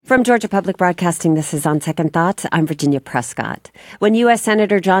From Georgia Public Broadcasting, this is On Second Thought. I'm Virginia Prescott. When U.S.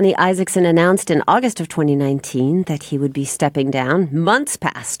 Senator Johnny Isakson announced in August of 2019 that he would be stepping down, months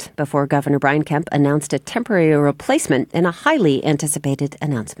passed before Governor Brian Kemp announced a temporary replacement in a highly anticipated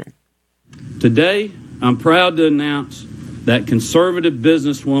announcement. Today, I'm proud to announce that conservative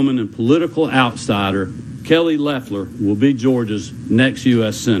businesswoman and political outsider Kelly Loeffler will be Georgia's next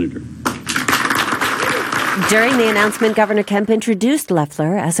U.S. Senator. During the announcement, Governor Kemp introduced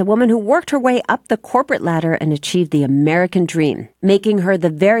Loeffler as a woman who worked her way up the corporate ladder and achieved the American dream, making her the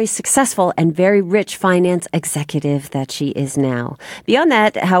very successful and very rich finance executive that she is now. Beyond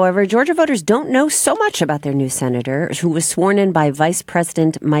that, however, Georgia voters don't know so much about their new senator, who was sworn in by Vice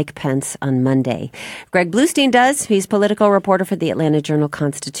President Mike Pence on Monday. Greg Bluestein does. He's political reporter for the Atlanta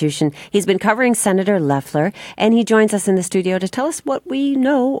Journal-Constitution. He's been covering Senator Loeffler, and he joins us in the studio to tell us what we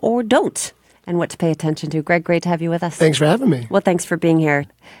know or don't and what to pay attention to. Greg, great to have you with us. Thanks for having me. Well, thanks for being here.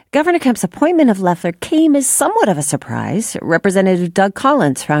 Governor Kemp's appointment of Loeffler came as somewhat of a surprise. Representative Doug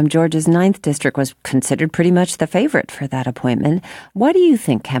Collins from Georgia's 9th District was considered pretty much the favorite for that appointment. Why do you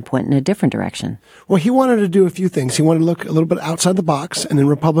think Kemp went in a different direction? Well, he wanted to do a few things. He wanted to look a little bit outside the box, and in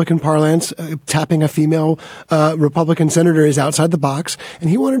Republican parlance, tapping a female Republican senator is outside the box. And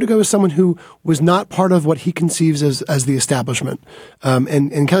he wanted to go with someone who was not part of what he conceives as the establishment.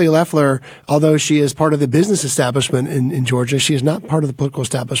 And Kelly Loeffler, although she is part of the business establishment in Georgia, she is not part of the political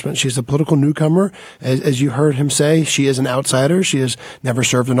establishment. She's a political newcomer. As you heard him say, she is an outsider. She has never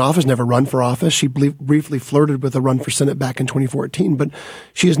served in office, never run for office. She briefly flirted with a run for Senate back in 2014, but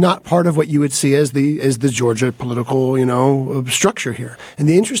she is not part of what you would see as the Georgia political, structure here. And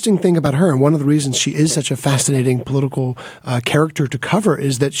the interesting thing about her, and one of the reasons she is such a fascinating political character to cover,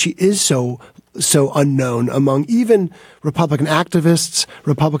 is that she is so unknown among even Republican activists,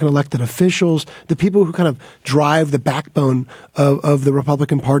 Republican elected officials, the people who kind of drive the backbone of the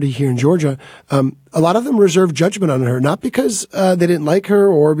Republican Party here in Georgia. A lot of them reserve judgment on her, not because they didn't like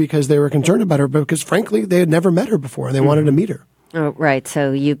her or because they were concerned about her, but because, frankly, they had never met her before and they wanted to meet her. Oh, right.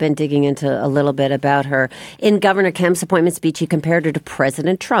 So you've been digging into a little bit about her. In Governor Kemp's appointment speech, he compared her to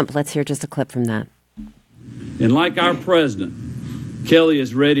President Trump. Let's hear just a clip from that. And like our president, Kelly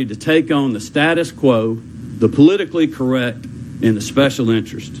is ready to take on the status quo, the politically correct, and the special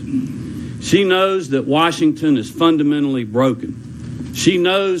interest. She knows that Washington is fundamentally broken. She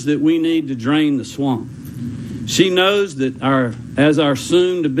knows that we need to drain the swamp. She knows that as our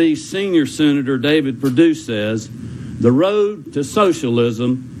soon-to-be senior Senator David Perdue says, the road to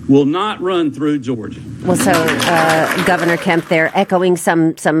socialism will not run through Georgia. Well, so Governor Kemp there echoing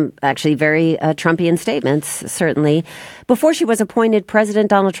some actually very Trumpian statements, certainly. Before she was appointed, President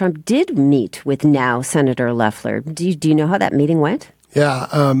Donald Trump did meet with now Senator Loeffler. Do you know how that meeting went?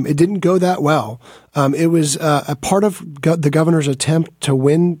 Yeah, it didn't go that well. It was a part of the governor's attempt to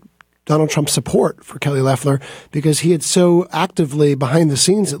win Donald Trump's support for Kelly Loeffler because he had so actively, behind the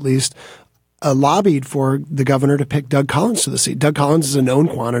scenes at least, lobbied for the governor to pick Doug Collins to the seat. Doug Collins is a known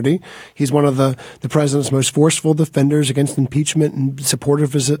quantity. He's one of the president's most forceful defenders against impeachment and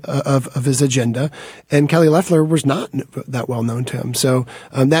supportive of his agenda. And Kelly Loeffler was not that well known to him. So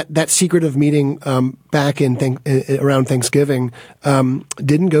that secretive meeting back in around Thanksgiving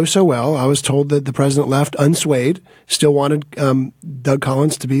didn't go so well. I was told that the president left unswayed, still wanted Doug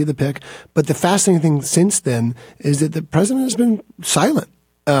Collins to be the pick. But the fascinating thing since then is that the president has been silent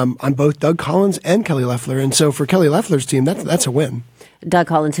on both Doug Collins and Kelly Loeffler. And so for Kelly Loeffler's team, that's a win. Doug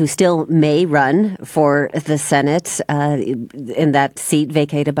Collins, who still may run for the Senate in that seat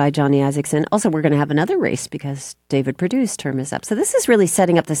vacated by Johnny Isakson. Also, we're going to have another race because David Perdue's term is up. So this is really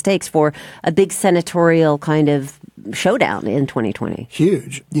setting up the stakes for a big senatorial kind of showdown in 2020.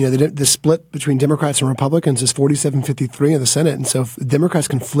 Huge. The split between Democrats and Republicans is 47-53 in the Senate. And so if Democrats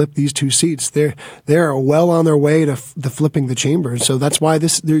can flip these two seats, they're well on their way to flipping the chamber. So that's why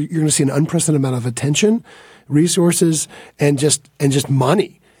you're going to see an unprecedented amount of attention, resources, and just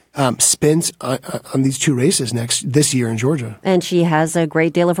money spent on these two races this year in Georgia. And she has a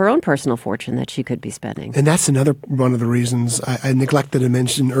great deal of her own personal fortune that she could be spending. And that's another one of the reasons I neglected to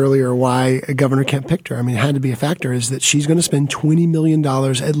mention earlier why Governor Kemp picked her. I mean, it had to be a factor is that she's going to spend $20 million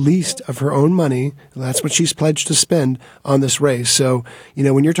at least of her own money. That's what she's pledged to spend on this race. So,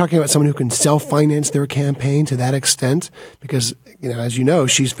 when you're talking about someone who can self-finance their campaign to that extent, because, as you know,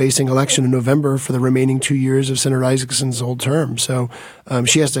 she's facing election in November for the remaining 2 years of Senator Isakson's old term. So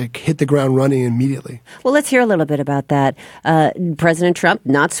she has to hit the ground running immediately. Well, let's hear a little bit about that. President Trump,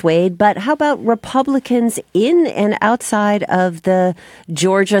 not swayed, but how about Republicans in and outside of the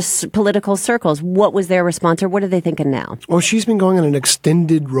Georgia political circles? What was their response, or what are they thinking now? Well, she's been going on an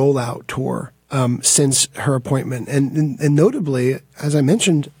extended rollout tour since her appointment. And notably, as I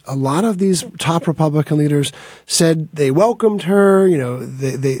mentioned, a lot of these top Republican leaders said they welcomed her,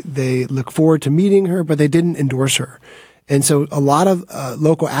 they look forward to meeting her, but they didn't endorse her. And so a lot of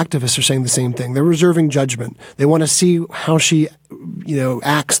local activists are saying the same thing. They're reserving judgment. They want to see how she,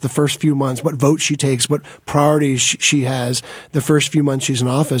 acts the first few months, what votes she takes, what priorities she has the first few months she's in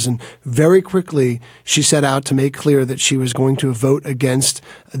office. And very quickly, she set out to make clear that she was going to vote against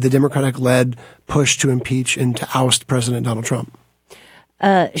the Democratic-led push to impeach and to oust President Donald Trump.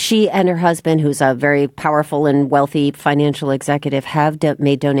 She and her husband, who's a very powerful and wealthy financial executive, have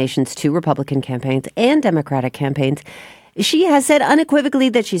made donations to Republican campaigns and Democratic campaigns. She has said unequivocally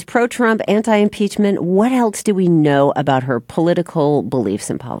that she's pro-Trump, anti-impeachment. What else do we know about her political beliefs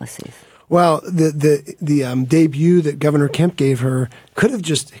and policies? Well, the debut that Governor Kemp gave her could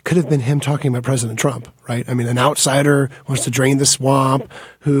have been him talking about President Trump, right? I mean, an outsider wants to drain the swamp,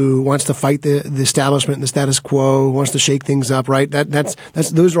 who wants to fight the establishment and the status quo, wants to shake things up, right?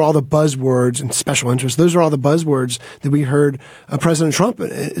 Those are all the buzzwords and special interests. Those are all the buzzwords that we heard President Trump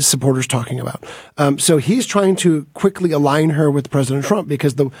supporters talking about. So he's trying to quickly align her with President Trump,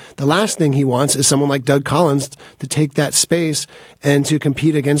 because the last thing he wants is someone like Doug Collins to take that space and to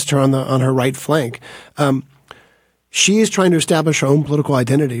compete against her on her right flank. She is trying to establish her own political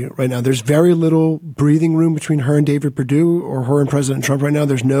identity right now. There's very little breathing room between her and David Perdue or her and President Trump right now.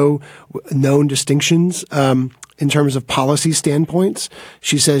 There's no known distinctions in terms of policy standpoints.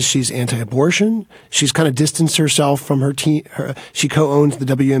 She says she's anti-abortion. She's kind of distanced herself from her team. She co-owns the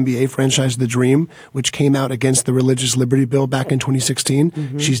WNBA franchise The Dream, which came out against the Religious Liberty Bill back in 2016.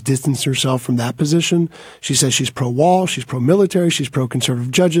 Mm-hmm. She's distanced herself from that position. She says she's pro-wall, she's pro-military, she's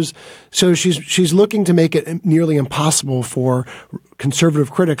pro-conservative judges. So she's looking to make it nearly impossible for conservative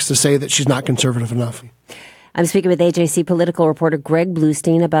critics to say that she's not conservative enough. I'm speaking with AJC political reporter Greg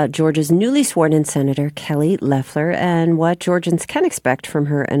Bluestein about Georgia's newly sworn-in Senator Kelly Loeffler and what Georgians can expect from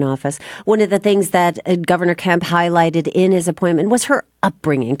her in office. One of the things that Governor Kemp highlighted in his appointment was her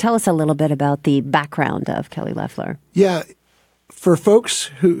upbringing. Tell us a little bit about the background of Kelly Loeffler. Yeah. For folks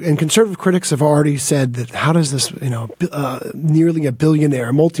and conservative critics have already said that how does this, nearly a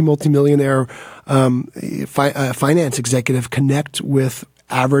billionaire, multi-millionaire finance executive connect with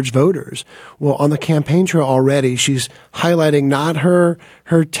average voters? Well, on the campaign trail already, she's highlighting not her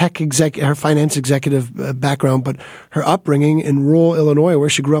finance executive background, but her upbringing in rural Illinois, where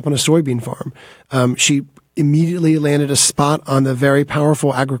she grew up on a soybean farm. She immediately landed a spot on the very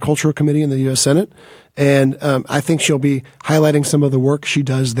powerful Agricultural Committee in the U.S. Senate. And I think she'll be highlighting some of the work she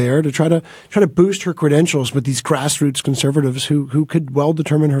does there to try to boost her credentials with these grassroots conservatives who could well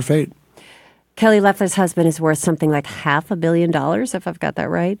determine her fate. Kelly Loeffler's husband is worth something like $500 million, if I've got that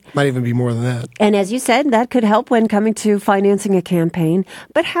right. Might even be more than that. And as you said, that could help when coming to financing a campaign.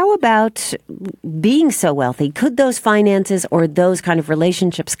 But how about being so wealthy? Could those finances or those kind of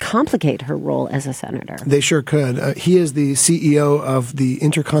relationships complicate her role as a senator? They sure could. He is the CEO of the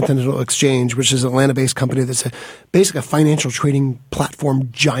Intercontinental Exchange, which is an Atlanta-based company that's basically a financial trading platform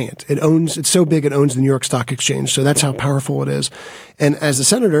giant. It's so big it owns the New York Stock Exchange. So that's how powerful it is. And as a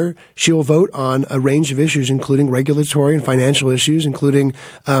senator, she will vote on a range of issues, including regulatory and financial issues, including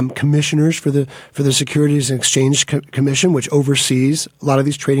commissioners for the Securities and Exchange Commission, which oversees a lot of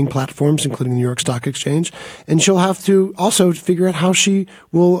these trading platforms, including the New York Stock Exchange. And she'll have to also figure out how she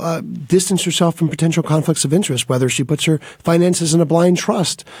will distance herself from potential conflicts of interest, whether she puts her finances in a blind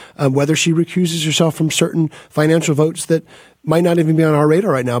trust, whether she recuses herself from certain financial votes that might not even be on our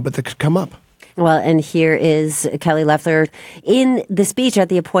radar right now, but that could come up. Well, and here is Kelly Loeffler in the speech at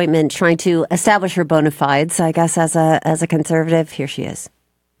the appointment trying to establish her bona fides, I guess, as a conservative. Here she is.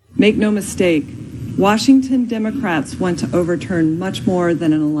 Make no mistake, Washington Democrats want to overturn much more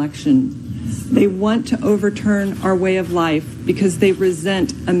than an election. They want to overturn our way of life because they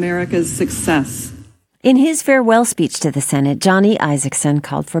resent America's success. In his farewell speech to the Senate, Johnny Isakson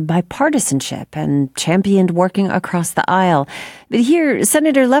called for bipartisanship and championed working across the aisle. But here,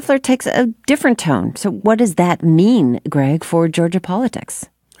 Senator Loeffler takes a different tone. So what does that mean, Greg, for Georgia politics?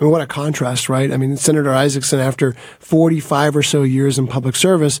 I mean, what a contrast, right? I mean, Senator Isakson, after 45 or so years in public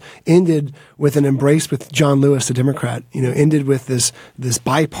service, ended with an embrace with John Lewis, the Democrat, ended with this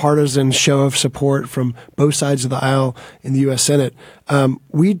bipartisan show of support from both sides of the aisle in the U.S. Senate.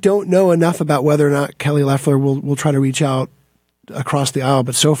 We don't know enough about whether or not Kelly Loeffler will try to reach out across the aisle,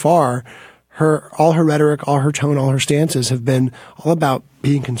 but so far, all her rhetoric, all her tone, all her stances have been all about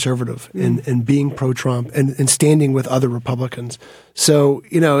being conservative and being pro-Trump and standing with other Republicans. So,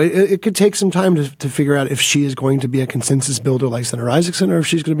 it could take some time to figure out if she is going to be a consensus builder like Senator Isakson or if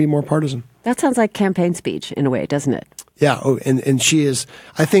she's going to be more partisan. That sounds like campaign speech in a way, doesn't it? Yeah, and she is,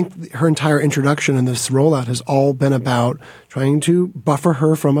 I think her entire introduction and this rollout has all been about trying to buffer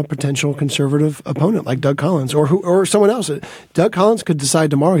her from a potential conservative opponent like Doug Collins or someone else. Doug Collins could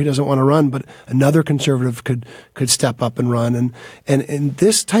decide tomorrow he doesn't want to run, but another conservative could step up and run. And in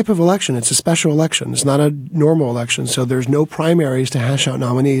this type of election, it's a special election. It's not a normal election, so there's no primaries to hash out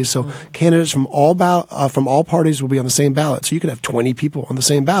nominees. So candidates from all parties will be on the same ballot. So you could have 20 people on the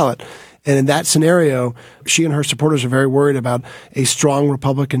same ballot. And in that scenario, she and her supporters are very worried about a strong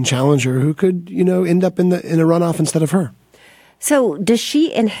Republican challenger who could, end up in a runoff instead of her. So does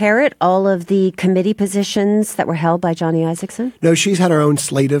she inherit all of the committee positions that were held by Johnny Isakson? No, she's had her own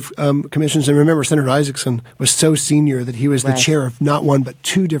slate of commissions. And remember, Senator Isakson was so senior that he was the chair of not one but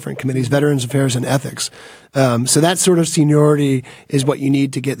two different committees, Veterans Affairs and Ethics. So that sort of seniority is what you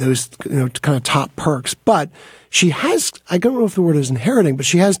need to get those kind of top perks. But she has, I don't know if the word is inheriting, but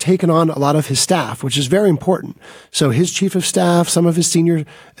she has taken on a lot of his staff, which is very important. So his chief of staff, some of his senior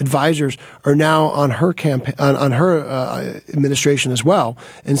advisors are now on her campaign, on her administration as well.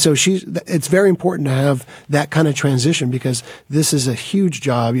 And so it's very important to have that kind of transition because this is a huge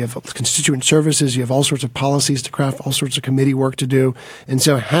job. You have constituent services, you have all sorts of policies to craft, all sorts of committee work to do. And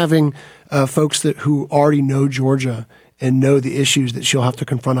so having folks who already know Georgia and know the issues that she'll have to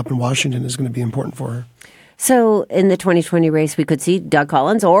confront up in Washington is going to be important for her. So in the 2020 race, we could see Doug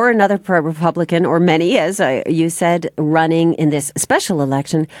Collins or another Republican or many, as you said, running in this special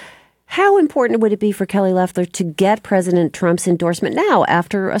election. How important would it be for Kelly Loeffler to get President Trump's endorsement now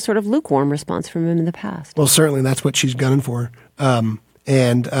after a sort of lukewarm response from him in the past? Well, certainly that's what she's gunning for.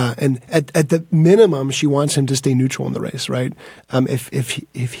 And at the minimum, she wants him to stay neutral in the race, right?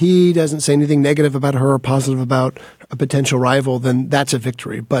 If he doesn't say anything negative about her or positive about a potential rival, then that's a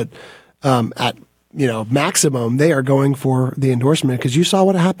victory. But at maximum, they are going for the endorsement because you saw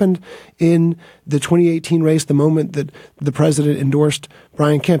what happened in the 2018 race. The moment that the president endorsed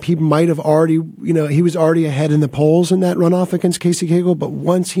Brian Kemp, he might have already, he was already ahead in the polls in that runoff against Casey Cagle. But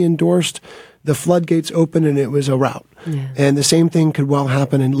once he endorsed, the floodgates opened and it was a rout. Yeah. And the same thing could well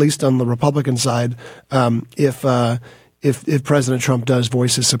happen, at least on the Republican side, if President Trump does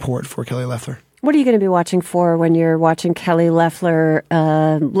voice his support for Kelly Loeffler. What are you going to be watching for when you're watching Kelly Loeffler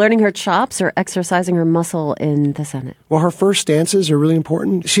learning her chops or exercising her muscle in the Senate? Well, her first stances are really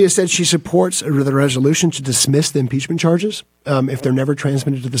important. She has said she supports the resolution to dismiss the impeachment charges if they're never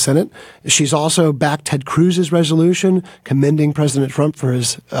transmitted to the Senate. She's also backed Ted Cruz's resolution commending President Trump for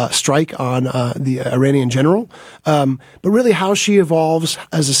his strike on the Iranian general. But really how she evolves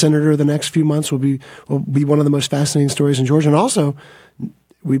as a senator the next few months will be one of the most fascinating stories in Georgia. And also,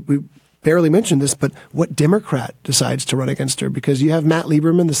 we barely mentioned this, but what Democrat decides to run against her? Because you have Matt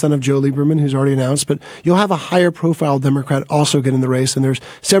Lieberman, the son of Joe Lieberman, who's already announced, but you'll have a higher profile Democrat also get in the race, and there's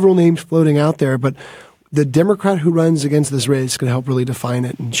several names floating out there, but the Democrat who runs against this race can help really define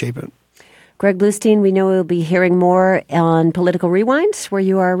it and shape it. Greg Bluestein, we know we'll be hearing more on Political Rewind, where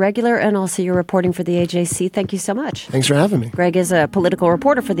you are a regular, and also you're reporting for the AJC. Thank you so much. Thanks for having me. Greg is a political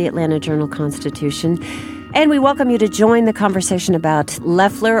reporter for the Atlanta Journal-Constitution. And we welcome you to join the conversation about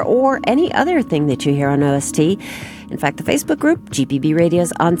Loeffler or any other thing that you hear on OST. In fact, the Facebook group, GPB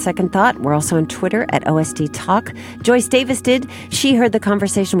Radio's On Second Thought. We're also on Twitter at OST Talk. Joyce Davis did. She heard the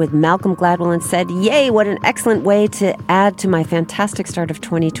conversation with Malcolm Gladwell and said, "Yay, what an excellent way to add to my fantastic start of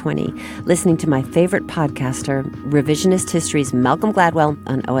 2020. Listening to my favorite podcaster, Revisionist History's Malcolm Gladwell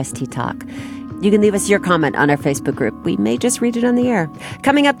on OST Talk." You can leave us your comment on our Facebook group. We may just read it on the air.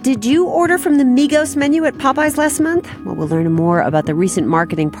 Coming up, did you order from the Migos menu at Popeyes last month? Well, we'll learn more about the recent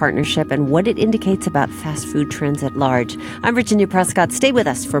marketing partnership and what it indicates about fast food trends at large. I'm Virginia Prescott. Stay with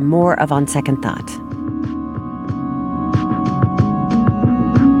us for more of On Second Thought.